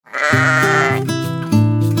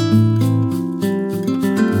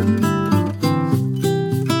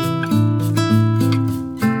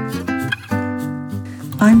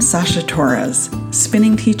I'm Sasha Torres,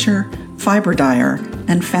 spinning teacher, fiber dyer,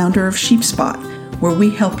 and founder of Sheepspot, where we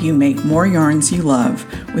help you make more yarns you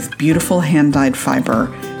love with beautiful hand-dyed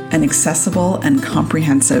fiber and accessible and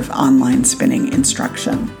comprehensive online spinning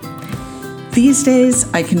instruction. These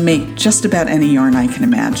days, I can make just about any yarn I can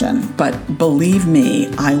imagine, but believe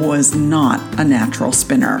me, I was not a natural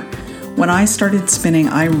spinner. When I started spinning,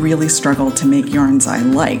 I really struggled to make yarns I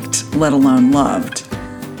liked, let alone loved.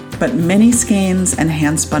 But many skeins and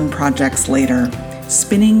hand-spun projects later,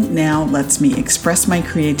 spinning now lets me express my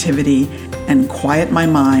creativity and quiet my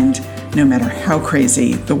mind, no matter how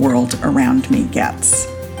crazy the world around me gets.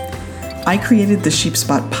 I created the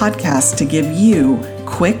Sheepspot podcast to give you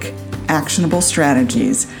quick, actionable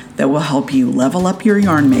strategies that will help you level up your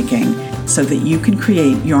yarn making so that you can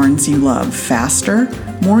create yarns you love faster,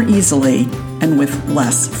 more easily, and with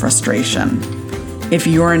less frustration. If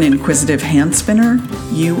you're an inquisitive hand spinner,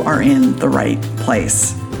 you are in the right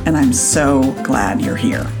place, and I'm so glad you're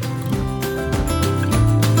here.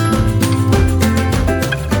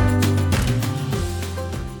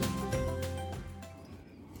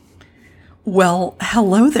 Well,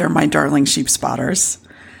 hello there, my darling sheep spotters.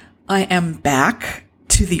 I am back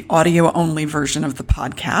to the audio-only version of the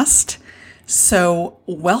podcast. So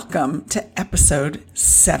welcome to episode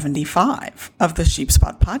 75 of the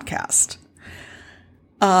Sheepspot podcast.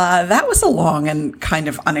 That was a long and kind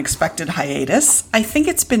of unexpected hiatus. I think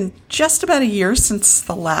it's been just about a year since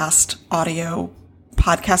the last audio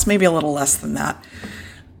podcast, maybe a little less than that.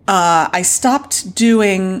 I stopped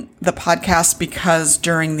doing the podcast because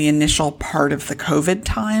during the initial part of the COVID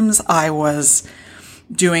times, I was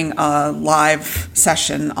doing a live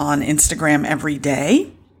session on Instagram every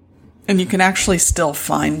day. And you can actually still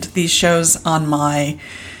find these shows on my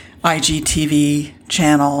IGTV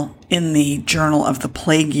channel in the Journal of the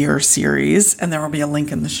Plague Year series, and there will be a link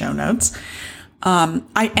in the show notes.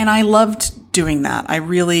 I loved doing that. I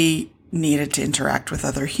really needed to interact with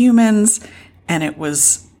other humans, and it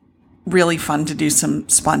was really fun to do some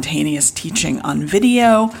spontaneous teaching on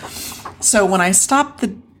video. So when I stopped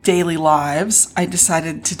the daily lives, I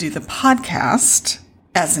decided to do the podcast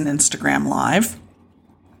as an Instagram live.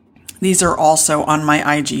 These are also on my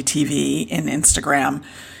IGTV in Instagram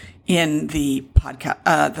in the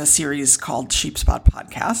podcast, the series called Sheepspot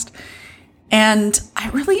Podcast. And I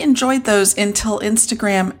really enjoyed those until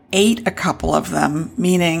Instagram ate a couple of them,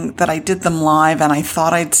 meaning that I did them live and I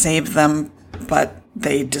thought I'd save them, but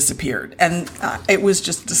they disappeared. And it was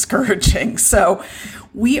just discouraging. So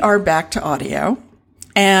we are back to audio.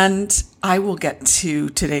 And I will get to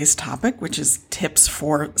today's topic, which is tips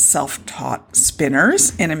for self-taught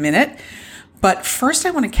spinners in a minute. But first,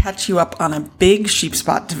 I want to catch you up on a big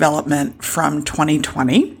Sheepspot development from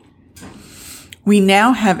 2020. We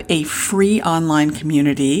now have a free online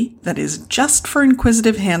community that is just for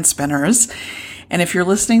inquisitive hand spinners. And if you're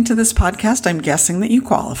listening to this podcast, I'm guessing that you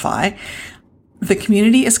qualify. The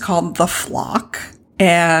community is called The Flock,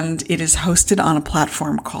 and it is hosted on a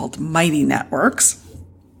platform called Mighty Networks,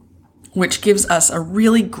 which gives us a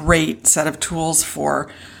really great set of tools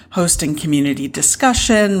for hosting community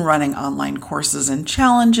discussion, running online courses and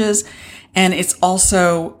challenges. And it's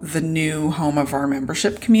also the new home of our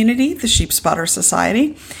membership community, the Sheepspotter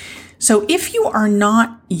Society. So if you are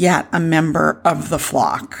not yet a member of The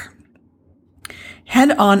Flock,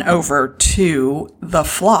 head on over to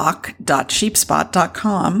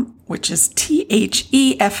theflock.sheepspot.com, which is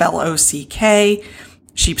THEFLOCK,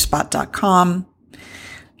 sheepspot.com.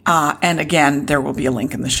 And again, there will be a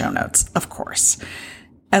link in the show notes, of course.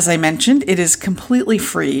 As I mentioned, it is completely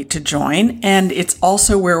free to join, and it's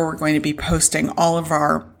also where we're going to be posting all of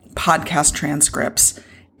our podcast transcripts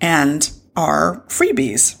and our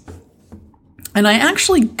freebies. And I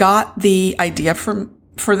actually got the idea for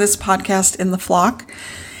this podcast in The Flock.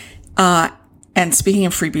 And speaking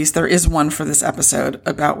of freebies, there is one for this episode,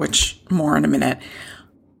 about which more in a minute.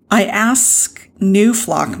 I ask new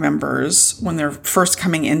Flock members when they're first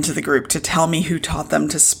coming into the group to tell me who taught them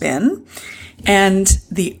to spin. And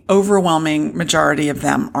the overwhelming majority of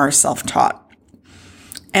them are self-taught.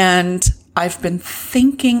 And I've been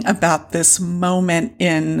thinking about this moment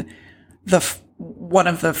in one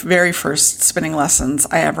of the very first spinning lessons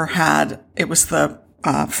I ever had. It was the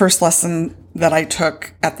first lesson that I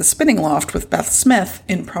took at the Spinning Loft with Beth Smith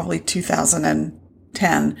in probably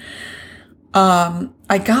 2010.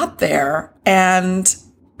 I got there and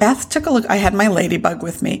Beth took a look. I had my ladybug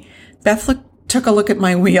with me. Beth took a look at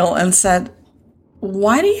my wheel and said,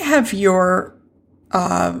 "Why do you have your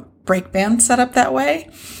brake band set up that way?"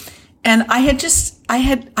 And I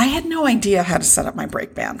had no idea how to set up my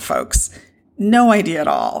brake band, folks. No idea at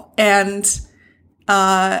all. And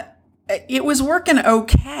it was working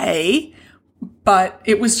okay, but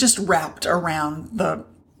it was just wrapped around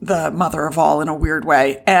the mother of all in a weird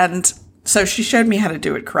way. And so she showed me how to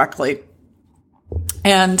do it correctly.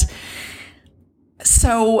 And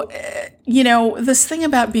so, this thing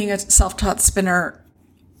about being a self-taught spinner,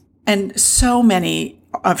 and so many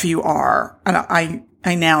of you are, and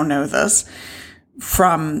I now know this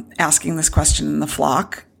from asking this question in the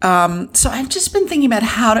flock. So I've just been thinking about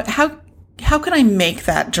how can I make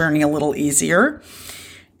that journey a little easier?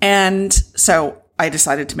 And so I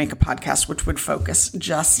decided to make a podcast which would focus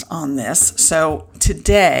just on this. So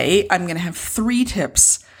today I'm going to have 3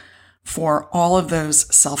 tips for all of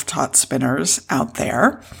those self-taught spinners out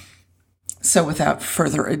there. So without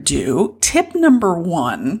further ado, tip number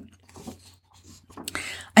 1,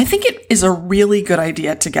 I think it is a really good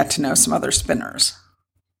idea to get to know some other spinners.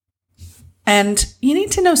 And you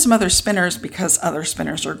need to know some other spinners because other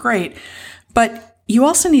spinners are great, but you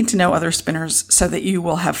also need to know other spinners so that you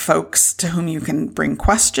will have folks to whom you can bring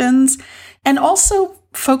questions, and also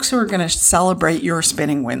folks who are going to celebrate your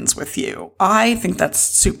spinning wins with you. I think that's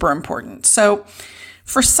super important. So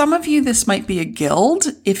for some of you, this might be a guild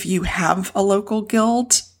if you have a local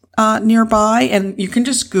guild nearby, and you can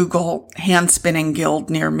just Google hand spinning guild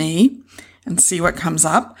near me and see what comes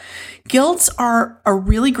up. Guilds are a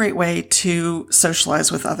really great way to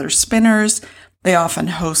socialize with other spinners. They often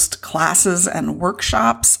host classes and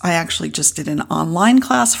workshops. I actually just did an online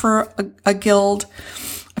class for a guild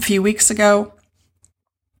a few weeks ago.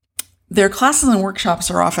 Their classes and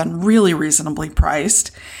workshops are often really reasonably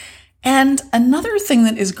priced. And another thing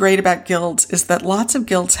that is great about guilds is that lots of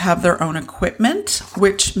guilds have their own equipment,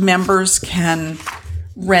 which members can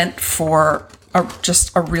rent for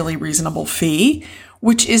just a really reasonable fee,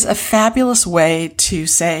 which is a fabulous way to,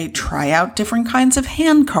 say, try out different kinds of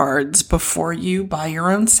hand cards before you buy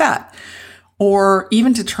your own set, or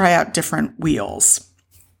even to try out different wheels.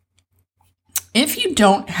 If you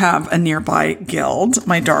don't have a nearby guild,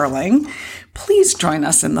 my darling, please join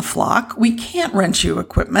us in the flock. We can't rent you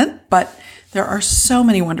equipment, but there are so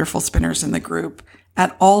many wonderful spinners in the group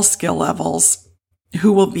at all skill levels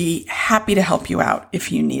who will be happy to help you out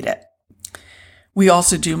if you need it. We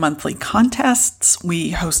also do monthly contests.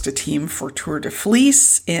 We host a team for Tour de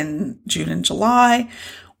Fleece in June and July.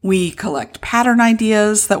 We collect pattern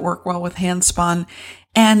ideas that work well with handspun,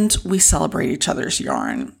 and we celebrate each other's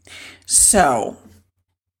yarn. So,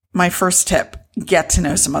 my first tip, get to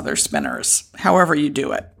know some other spinners, however you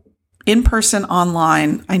do it. In person,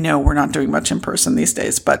 online. I know we're not doing much in person these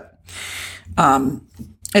days, but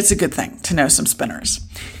it's a good thing to know some spinners.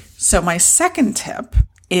 So my second tip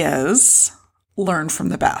is learn from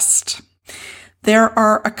the best. There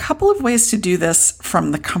are a couple of ways to do this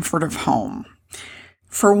from the comfort of home.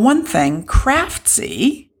 For one thing,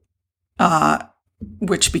 Craftsy,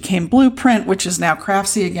 which became Blueprint, which is now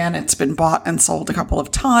Craftsy again. It's been bought and sold a couple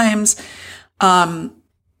of times. It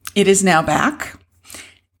is now back.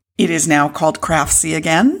 It is now called Craftsy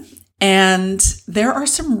again. And there are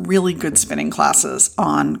some really good spinning classes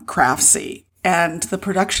on Craftsy. And the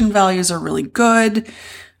production values are really good.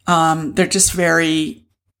 They're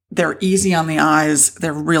easy on the eyes.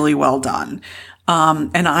 They're really well done.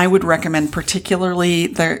 And I would recommend particularly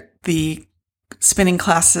the spinning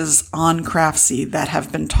classes on Craftsy that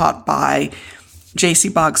have been taught by J.C.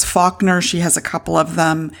 Boggs Faulkner. She has a couple of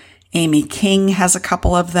them. Amy King has a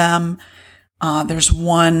couple of them. There's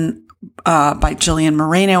one by Jillian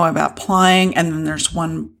Moreno about plying, and then there's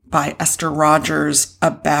one by Esther Rogers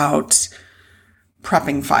about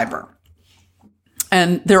prepping fiber.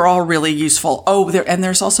 And they're all really useful. And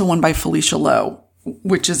there's also one by Felicia Lowe,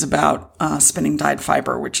 which is about spinning dyed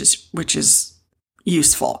fiber, which is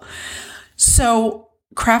useful. So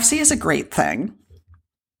Craftsy is a great thing.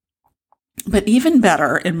 But even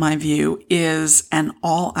better, in my view, is an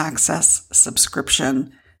all-access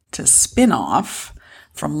subscription to Spinoff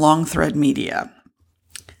from Long Thread Media.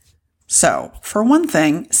 So, for one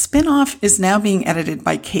thing, Spinoff is now being edited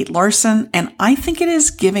by Kate Larson, and I think it is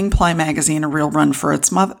giving Ply Magazine a real run for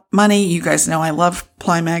its money. You guys know I love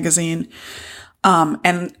Ply Magazine,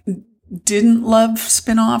 and didn't love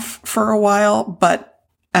Spinoff for a while, but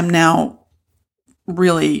am now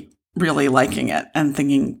really, really liking it and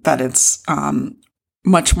thinking that it's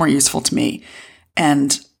much more useful to me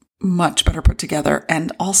and much better put together.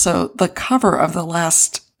 And also, the cover of the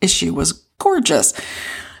last issue was gorgeous.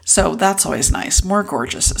 So that's always nice. More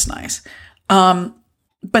gorgeous is nice.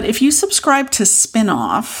 But if you subscribe to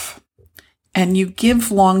Spinoff and you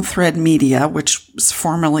give Long Thread Media, which was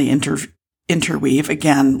formerly Interweave,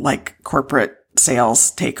 again, like corporate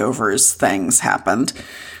sales takeovers things happened,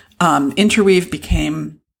 Interweave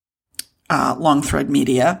became Long Thread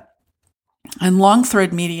Media. And Long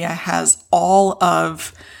Thread Media has all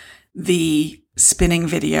of the spinning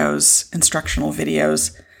videos, instructional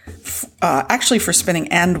videos, actually for spinning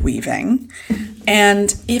and weaving.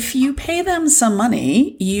 And if you pay them some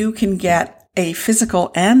money, you can get a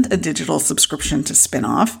physical and a digital subscription to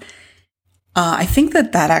Spinoff. I think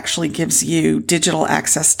that actually gives you digital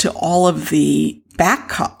access to all of the back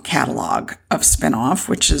catalog of Spinoff,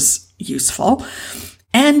 which is useful.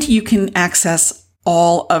 And you can access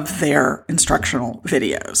all of their instructional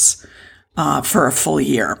videos for a full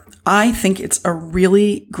year. I think it's a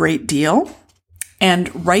really great deal.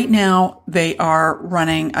 And right now they are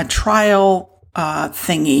running a trial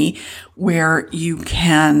thingy where you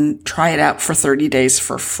can try it out for 30 days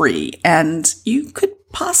for free. And you could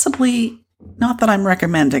possibly, not that I'm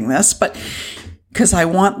recommending this, but because I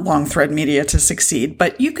want Long Thread Media to succeed,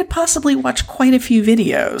 but you could possibly watch quite a few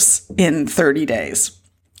videos in 30 days.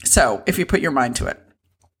 So if you put your mind to it.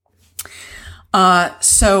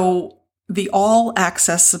 So the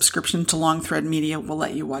all-access subscription to Long Thread Media will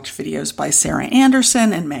let you watch videos by Sarah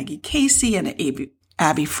Anderson and Maggie Casey and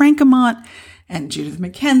Abby Frankamont and Judith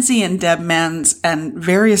McKenzie and Deb Menz and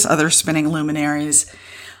various other spinning luminaries.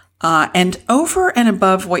 And over and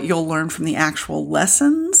above what you'll learn from the actual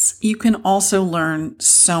lessons, you can also learn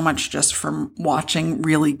so much just from watching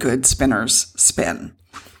really good spinners spin.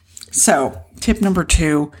 So tip number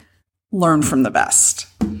 2, learn from the best.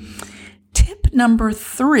 Tip number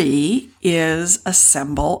 3 is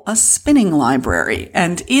assemble a spinning library.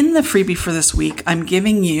 And in the freebie for this week, I'm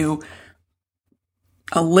giving you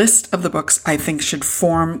a list of the books I think should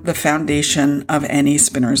form the foundation of any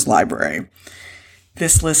spinner's library.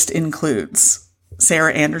 This list includes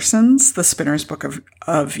Sarah Anderson's The Spinner's Book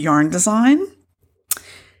of Yarn Design,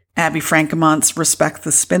 Abby Frankamont's Respect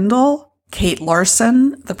the Spindle, Kate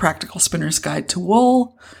Larson, The Practical Spinner's Guide to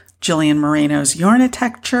Wool, Jillian Moreno's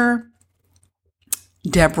Yarnitecture,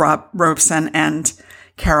 Deb Robeson and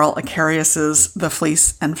Carol Acarius's The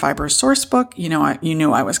Fleece and Fiber Source Book. You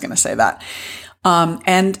knew I was going to say that.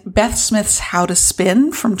 And Beth Smith's How to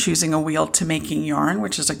Spin from Choosing a Wheel to Making Yarn,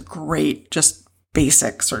 which is a great, just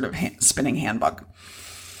basic sort of spinning handbook.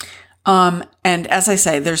 And as I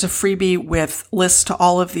say, there's a freebie with lists to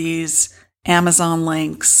all of these, Amazon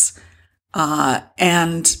links.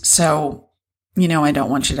 And so, I don't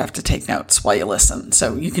want you to have to take notes while you listen.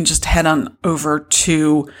 So you can just head on over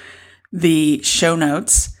to the show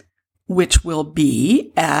notes, which will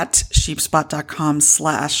be at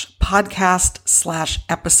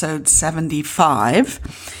sheepspot.com/podcast/episode 75.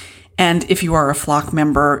 And if you are a Flock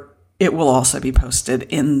member, it will also be posted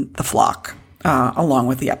in the Flock along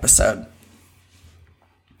with the episode.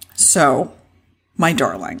 So, my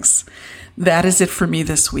darlings, that is it for me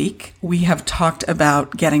this week. We have talked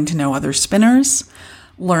about getting to know other spinners,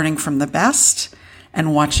 learning from the best,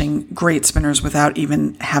 and watching great spinners without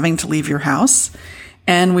even having to leave your house.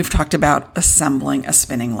 And we've talked about assembling a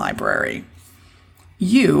spinning library.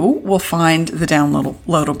 You will find the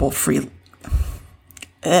downloadable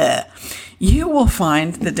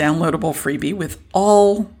freebie with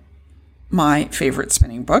all my favorite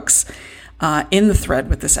spinning books in the thread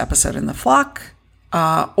with this episode in the Flock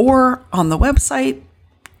or on the website.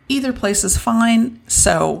 Either place is fine.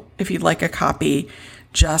 So if you'd like a copy,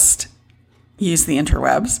 just use the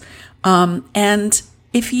interwebs. And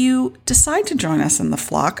if you decide to join us in the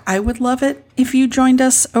Flock, I would love it if you joined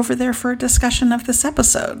us over there for a discussion of this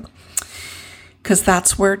episode, because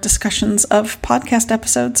that's where discussions of podcast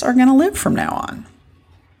episodes are going to live from now on.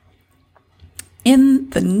 In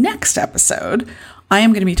the next episode, I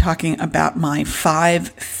am going to be talking about my 5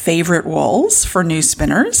 favorite wools for new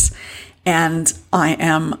spinners, and I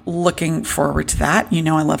am looking forward to that.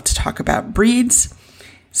 I love to talk about breeds.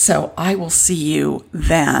 So I will see you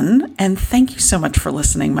then, and thank you so much for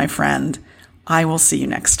listening, my friend. I will see you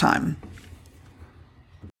next time.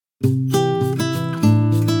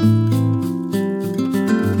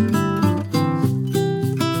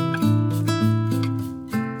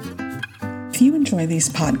 If you enjoy these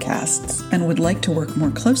podcasts and would like to work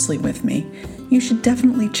more closely with me, you should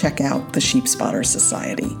definitely check out the Sheep Spotter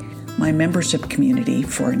Society, my membership community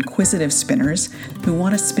for inquisitive spinners who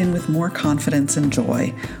want to spin with more confidence and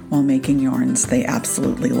joy while making yarns they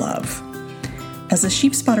absolutely love. As a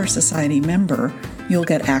Sheep Spotter Society member, you'll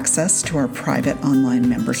get access to our private online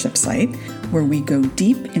membership site where we go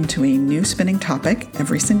deep into a new spinning topic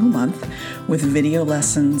every single month with video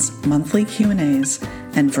lessons, monthly Q&As,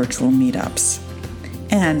 and virtual meetups.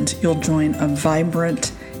 And you'll join a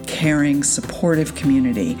vibrant, caring, supportive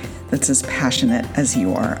community that's as passionate as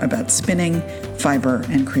you are about spinning, fiber,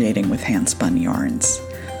 and creating with hand-spun yarns.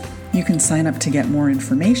 You can sign up to get more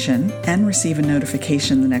information and receive a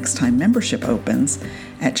notification the next time membership opens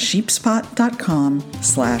at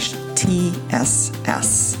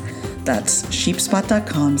sheepspot.com/TSS. That's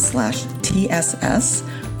sheepspot.com/TSS,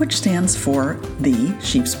 which stands for the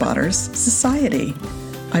Sheep Spotters Society.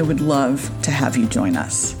 I would love to have you join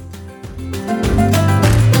us.